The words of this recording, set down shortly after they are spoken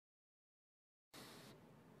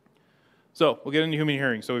So we'll get into human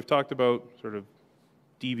hearing. So we've talked about sort of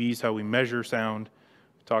dBs, how we measure sound.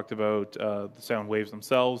 We've talked about the sound waves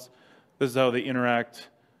themselves. This is how they interact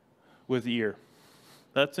with the ear.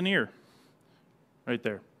 That's an ear right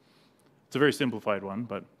there. It's a very simplified one,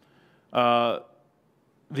 but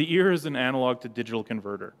the ear is an analog to digital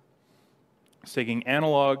converter. It's taking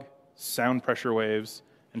analog sound pressure waves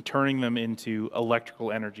and turning them into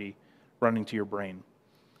electrical energy running to your brain.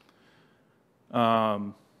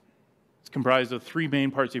 It's comprised of three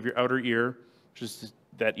main parts of your outer ear, which is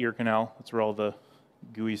that ear canal. That's where all the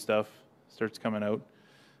gooey stuff starts coming out.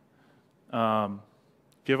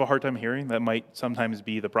 If you have a hard time hearing, that might sometimes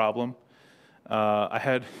be the problem. I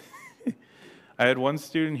had I had one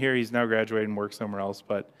student here, he's now graduated and works somewhere else,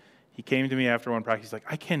 but he came to me after one practice, he's like,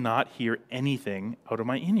 I cannot hear anything out of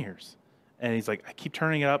my in-ears. And he's like, I keep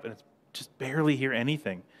turning it up and it's just barely hear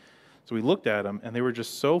anything. So we looked at them and they were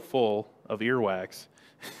just so full of earwax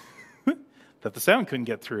that the sound couldn't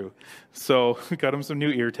get through. So we got him some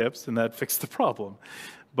new ear tips and that fixed the problem.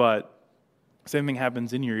 But same thing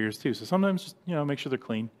happens in your ears too. So sometimes just, make sure they're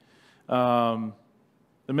clean. The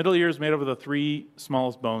middle ear is made up of the three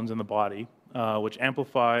smallest bones in the body, which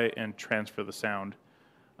amplify and transfer the sound.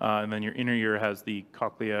 And then your inner ear has the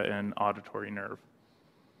cochlea and auditory nerve.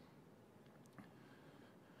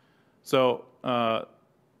 So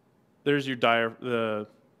there's your the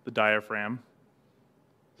diaphragm.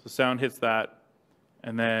 So sound hits that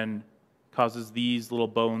and then causes these little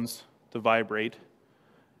bones to vibrate.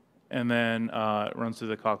 And then it runs through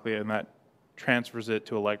the cochlea and that transfers it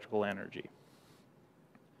to electrical energy.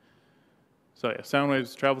 So yeah, sound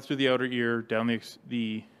waves travel through the outer ear, down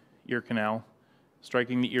the ear canal,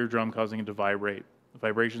 striking the eardrum, causing it to vibrate. The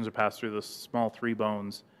vibrations are passed through the small three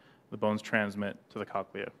bones. The bones transmit to the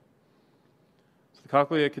cochlea. So the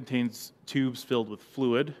cochlea contains tubes filled with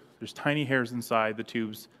fluid. There's tiny hairs inside the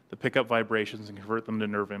tubes that pick up vibrations and convert them to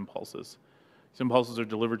nerve impulses. These impulses are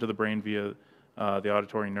delivered to the brain via the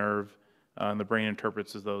auditory nerve, and the brain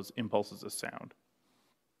interprets those impulses as sound.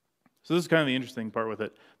 So this is kind of the interesting part with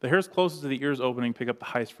it. The hairs closest to the ear's opening pick up the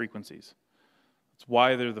highest frequencies. That's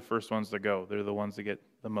why they're the first ones to go. They're the ones that get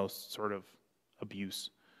the most sort of abuse.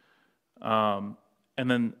 And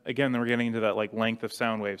then again, we're getting into that length of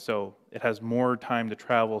sound wave. So it has more time to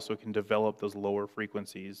travel so it can develop those lower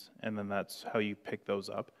frequencies. And then that's how you pick those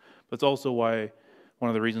up. But it's also why one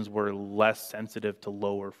of the reasons we're less sensitive to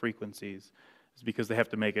lower frequencies is because they have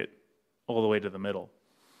to make it all the way to the middle.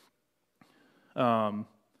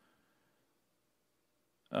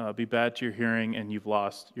 Be bad to your hearing and you've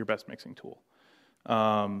lost your best mixing tool. You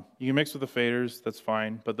can mix with the faders, that's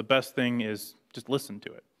fine, but the best thing is just listen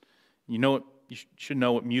to it. You should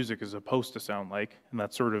know what music is supposed to sound like, and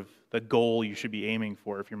that's sort of the goal you should be aiming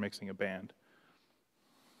for if you're mixing a band.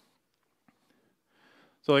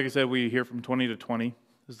 So like I said, we hear from 20 to 20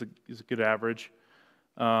 is a good average.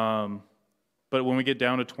 But when we get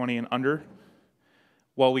down to 20 and under,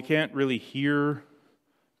 while we can't really hear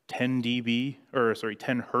 10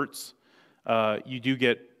 hertz, you do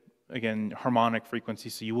get, again, harmonic frequency,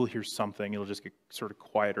 so you will hear something. It'll just get sort of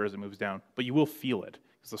quieter as it moves down, but you will feel it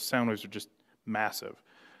because the sound waves are just massive.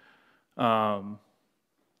 So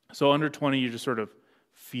under 20, you're just sort of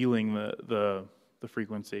feeling the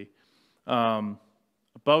frequency.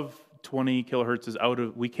 Above 20 kilohertz is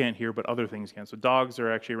we can't hear, but other things can. So dogs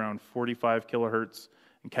are actually around 45 kilohertz,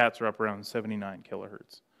 and cats are up around 79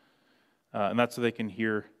 kilohertz. And that's so they can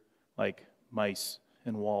hear like mice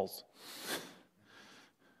and walls.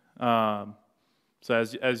 So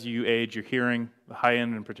as you age, your hearing, the high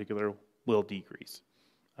end in particular, will decrease.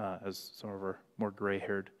 As some of our more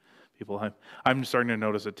gray-haired people, I'm starting to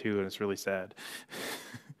notice it too, and it's really sad.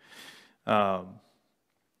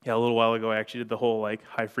 Yeah, a little while ago, I actually did the whole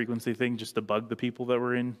high frequency thing just to bug the people that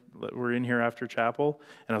were in here after chapel,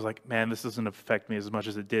 and I was like, man, this doesn't affect me as much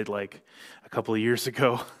as it did a couple of years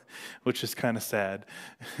ago, which is kind of sad.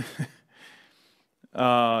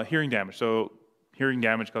 Hearing damage. So hearing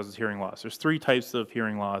damage causes hearing loss. There's three types of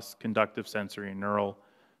hearing loss: conductive, sensory, and neural.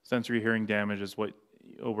 Sensory hearing damage is what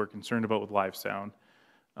we're concerned about with live sound.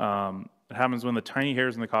 It happens when the tiny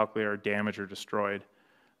hairs in the cochlea are damaged or destroyed.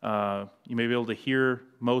 You may be able to hear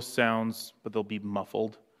most sounds, but they'll be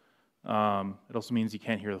muffled. It also means you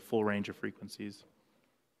can't hear the full range of frequencies.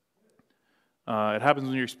 It happens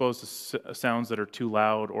when you're exposed to sounds that are too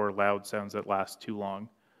loud or loud sounds that last too long.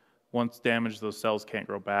 Once damaged, those cells can't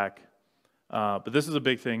grow back. But this is a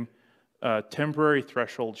big thing, temporary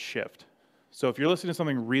threshold shift. So if you're listening to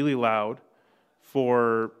something really loud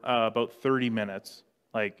for about 30 minutes,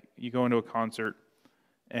 like you go into a concert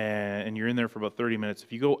and you're in there for about 30 minutes,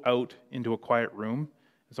 if you go out into a quiet room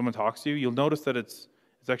and someone talks to you, you'll notice that it's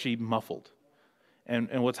It's actually muffled.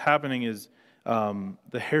 And what's happening is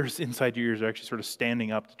the hairs inside your ears are actually sort of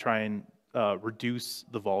standing up to try and reduce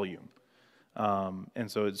the volume. And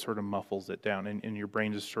so it sort of muffles it down, and your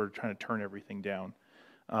brain is sort of trying to turn everything down.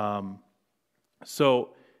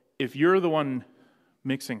 So if you're the one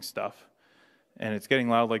mixing stuff and it's getting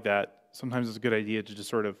loud like that, sometimes it's a good idea to just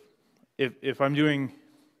sort of, if I'm doing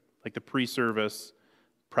like the pre-service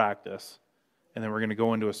practice, and then we're going to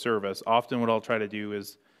go into a service, often what I'll try to do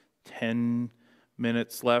is 10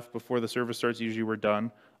 minutes left before the service starts, usually we're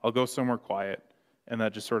done, I'll go somewhere quiet, and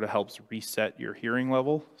that just sort of helps reset your hearing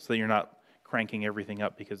level so that you're not cranking everything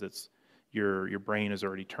up because it's your brain is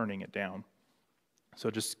already turning it down. So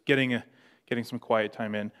just getting some quiet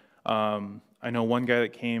time in. I know one guy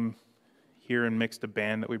that came here and mixed a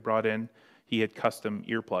band that we brought in. He had custom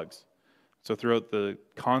earplugs. So throughout the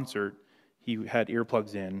concert, he had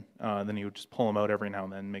earplugs in. Then he would just pull them out every now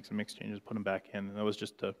and then, make some mix changes, put them back in. And that was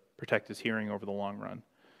just to protect his hearing over the long run.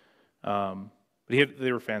 But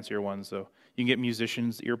they were fancier ones, so you can get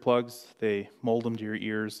musicians' earplugs. They mold them to your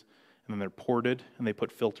ears, and then they're ported, and they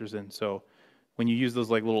put filters in. So when you use those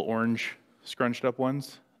like little orange scrunched up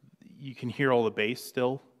ones, you can hear all the bass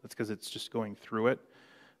still. That's because it's just going through it,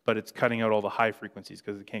 but it's cutting out all the high frequencies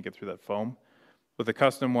because it can't get through that foam. With the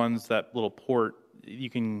custom ones, that little port, you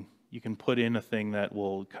can put in a thing that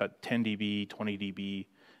will cut 10 dB, 20 dB,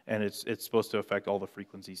 and it's supposed to affect all the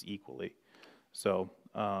frequencies equally. So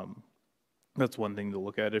that's one thing to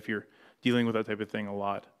look at if you're dealing with that type of thing a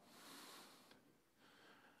lot.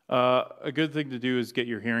 A good thing to do is get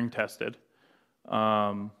your hearing tested.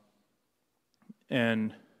 And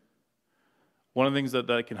one of the things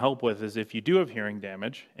that can help with is if you do have hearing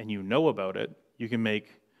damage and you know about it, you can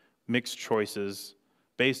make mixed choices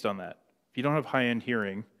based on that. If you don't have high-end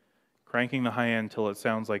hearing, cranking the high end till it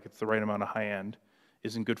sounds like it's the right amount of high end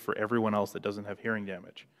isn't good for everyone else that doesn't have hearing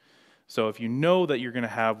damage. So if you know that you're going to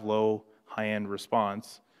have low high-end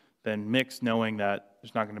response, then mix knowing that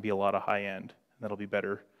there's not going to be a lot of high end. That'll be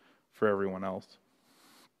better for everyone else.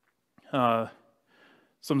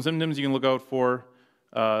 Some symptoms you can look out for.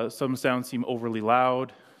 Some sounds seem overly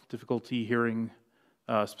loud, difficulty hearing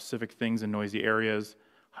specific things in noisy areas,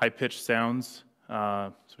 high-pitched sounds,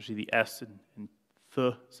 especially the S and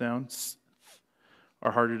th sounds,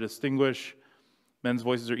 are harder to distinguish. Men's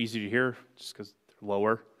voices are easy to hear just because they're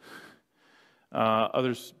lower.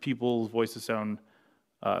 Other people's voices sound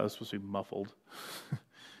supposed to be muffled.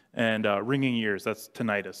 And ringing ears, that's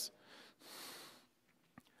tinnitus.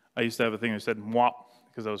 I used to have a thing that said mwah,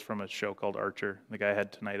 because I was from a show called Archer. The guy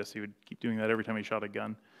had tinnitus. He would keep doing that every time he shot a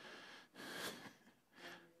gun.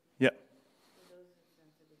 Yeah. For those with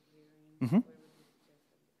sensitive hearing, where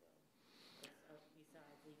would you suggest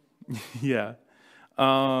them to go? Yeah.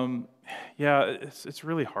 Yeah, it's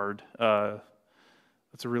really hard.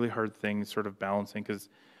 It's a really hard thing, sort of balancing, because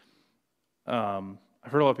I've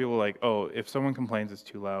heard a lot of people like, oh, if someone complains it's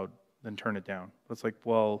too loud, then turn it down. But it's like,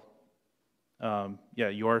 well, yeah,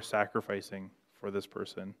 you are sacrificing for this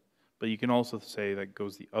person, but you can also say that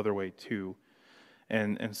goes the other way too.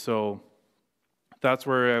 And so that's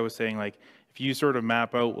where I was saying, like, if you sort of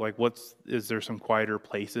map out, like, is there some quieter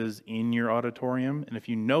places in your auditorium? And if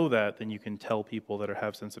you know that, then you can tell people that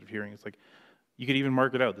have sensitive hearing. It's like, you could even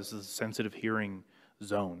mark it out. This is a sensitive hearing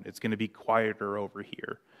zone. It's going to be quieter over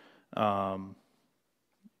here.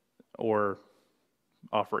 Or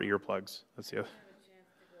offer earplugs. That's the other.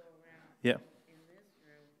 Yeah.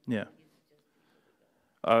 Yeah.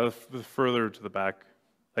 The further to the back,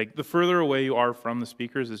 like the further away you are from the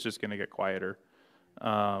speakers, it's just going to get quieter.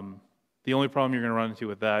 The only problem you're going to run into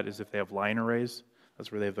with that is if they have line arrays.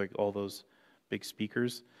 That's where they have like all those big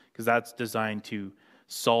speakers, because that's designed to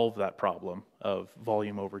solve that problem of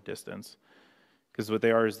volume over distance. Because what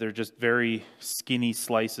they are is they're just very skinny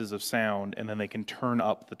slices of sound, and then they can turn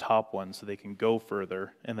up the top one so they can go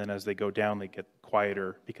further, and then as they go down, they get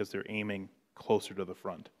quieter because they're aiming closer to the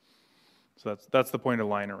front. So that's the point of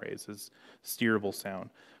line arrays, is steerable sound.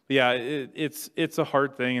 But yeah, it's a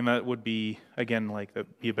hard thing, and that would be, again, like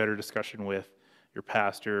be a better discussion with your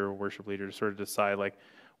pastor or worship leader to sort of decide, like,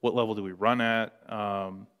 what level do we run at?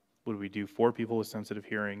 What do we do for people with sensitive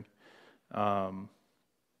hearing?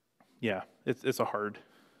 Yeah, it's a hard,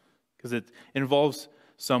 because it involves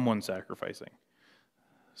someone sacrificing.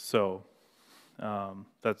 So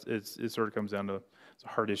it sort of comes down to, it's a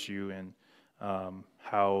hard issue, and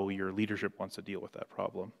how your leadership wants to deal with that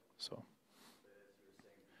problem. So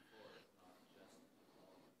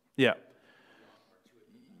yeah.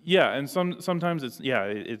 Yeah, and sometimes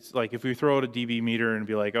it's like if we throw out a dB meter and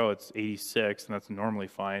be like, oh, it's 86, and that's normally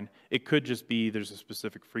fine. It could just be there's a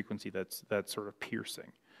specific frequency that's sort of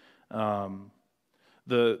piercing.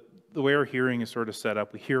 The way our hearing is sort of set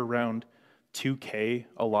up, we hear around 2K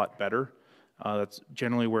a lot better. That's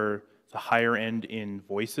generally where the higher end in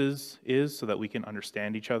voices is, so that we can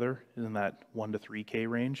understand each other in that 1 to 3K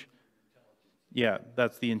range. Yeah,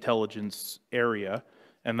 that's the intelligence area,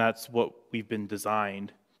 and that's what we've been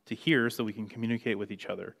designed to hear so we can communicate with each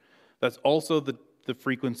other. That's also the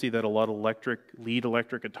frequency that a lot of lead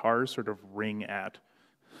electric guitars sort of ring at.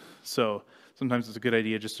 So sometimes it's a good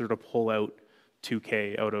idea just sort of pull out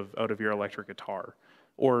 2K out of your electric guitar,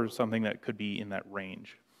 or something that could be in that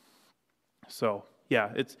range. So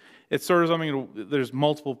yeah, it's sort of something, there's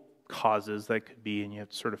multiple causes that could be, and you have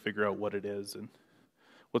to sort of figure out what it is and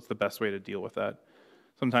what's the best way to deal with that.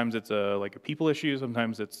 Sometimes it's like a people issue,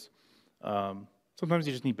 sometimes it's, sometimes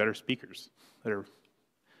you just need better speakers that are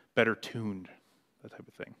better tuned, that type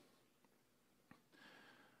of thing.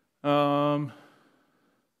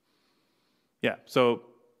 Yeah, so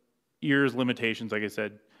ears limitations, like I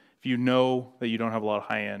said, if you know that you don't have a lot of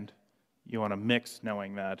high end, you want to mix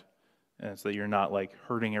knowing that, and so that you're not like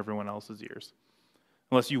hurting everyone else's ears.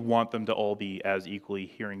 Unless you want them to all be as equally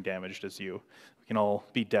hearing damaged as you. We can all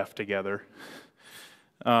be deaf together.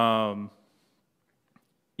 Yeah,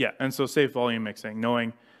 and so safe volume mixing,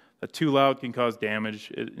 knowing that too loud can cause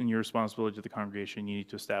damage in your responsibility to the congregation, you need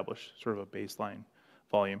to establish sort of a baseline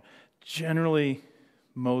volume. Generally,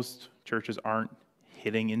 most churches aren't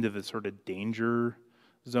hitting into the sort of danger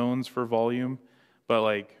zones for volume, but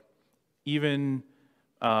like even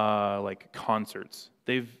like concerts,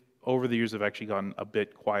 they've over the years have actually gotten a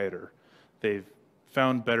bit quieter. They've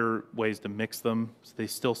found better ways to mix them, so they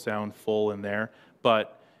still sound full in there.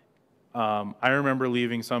 But I remember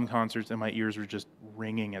leaving some concerts and my ears were just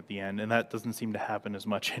ringing at the end, and that doesn't seem to happen as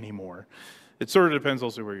much anymore. It sort of depends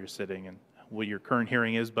also where you're sitting and what your current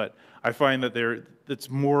hearing is, but I find that it's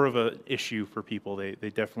more of an issue for people. They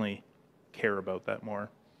definitely care about that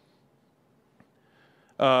more.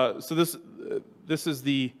 So this is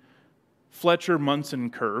the Fletcher-Munson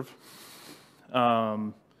curve, which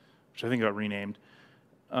I think got renamed.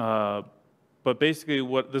 But basically,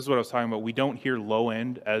 this is what I was talking about. We don't hear low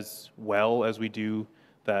end as well as we do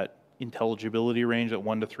that intelligibility range at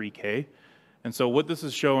 1 to 3K. And so what this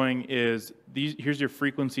is showing is here's your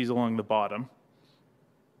frequencies along the bottom.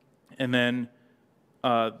 And then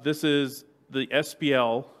this is the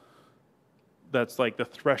SPL, that's like the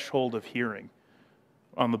threshold of hearing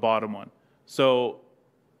on the bottom one. So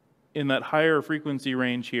in that higher frequency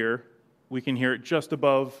range here, we can hear it just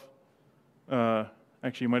above,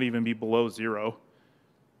 actually it might even be below 0.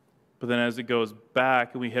 But then as it goes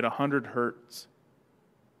back and we hit 100 hertz,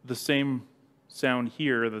 the same sound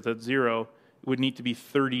here that's at 0, it would need to be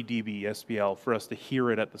 30 dB SPL for us to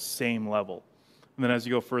hear it at the same level. And then as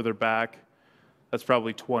you go further back, that's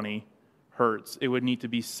probably 20 hertz. It would need to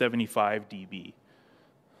be 75 dB.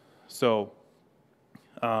 So,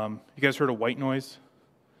 you guys heard of white noise?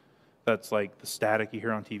 That's like the static you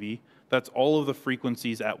hear on TV. That's all of the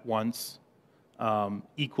frequencies at once,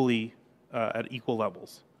 equally at equal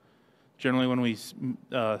levels. Generally,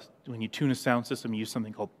 when you tune a sound system, you use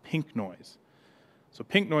something called pink noise. So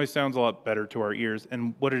pink noise sounds a lot better to our ears,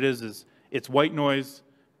 and what it is it's white noise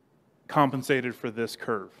compensated for this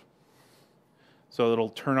curve. So it'll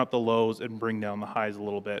turn up the lows and bring down the highs a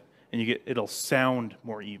little bit, and it'll sound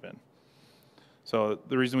more even. So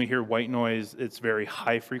the reason we hear white noise, it's very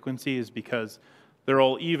high frequency, is because they're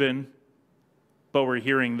all even, but we're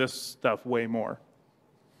hearing this stuff way more.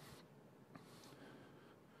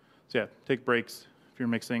 So yeah, take breaks if you're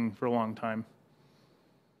mixing for a long time.